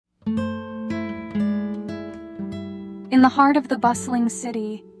In the heart of the bustling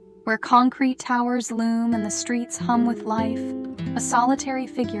city, where concrete towers loom and the streets hum with life, a solitary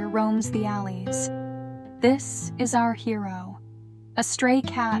figure roams the alleys. This is our hero, a stray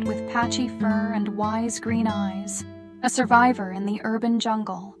cat with patchy fur and wise green eyes, a survivor in the urban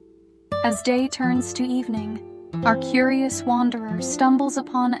jungle. As day turns to evening, our curious wanderer stumbles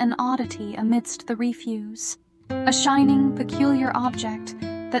upon an oddity amidst the refuse, a shining, peculiar object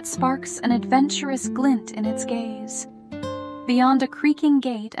that sparks an adventurous glint in its gaze. Beyond a creaking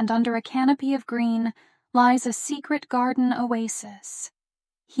gate and under a canopy of green lies a secret garden oasis.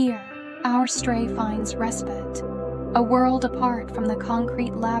 Here, our stray finds respite, a world apart from the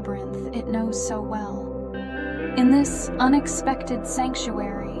concrete labyrinth it knows so well. In this unexpected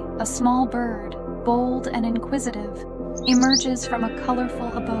sanctuary, a small bird, bold and inquisitive, emerges from a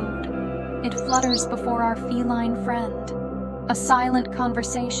colorful abode. It flutters before our feline friend, a silent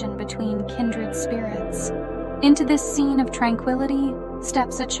conversation between kindred spirits. Into this scene of tranquility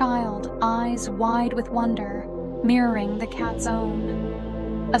steps a child, eyes wide with wonder, mirroring the cat's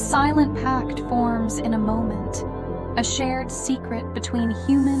own. A silent pact forms in a moment, a shared secret between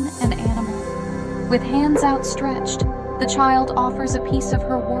human and animal. With hands outstretched, the child offers a piece of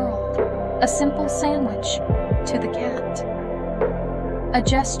her world, a simple sandwich, to the cat. A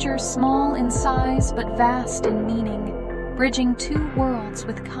gesture small in size but vast in meaning, bridging two worlds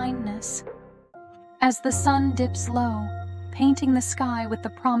with kindness. As the sun dips low, painting the sky with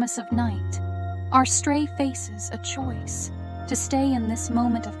the promise of night, our stray faces a choice to stay in this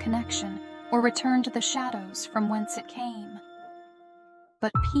moment of connection or return to the shadows from whence it came.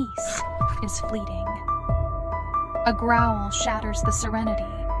 But peace is fleeting. A growl shatters the serenity,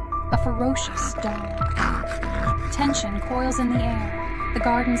 a ferocious dog. Tension coils in the air, the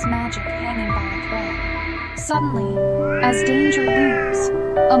garden's magic hanging by a thread. Suddenly, as danger looms,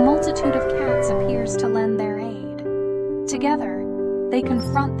 a multitude of cats appears to lend their aid. Together, they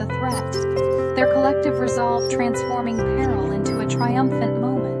confront the threat, their collective resolve transforming peril into a triumphant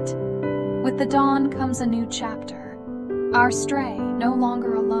moment. With the dawn comes a new chapter. Our stray, no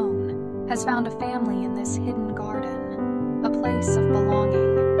longer alone, has found a family in this hidden garden, a place of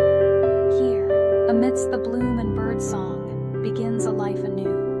belonging. Here, amidst the bloom and birdsong, begins a life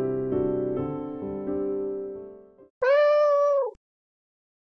anew.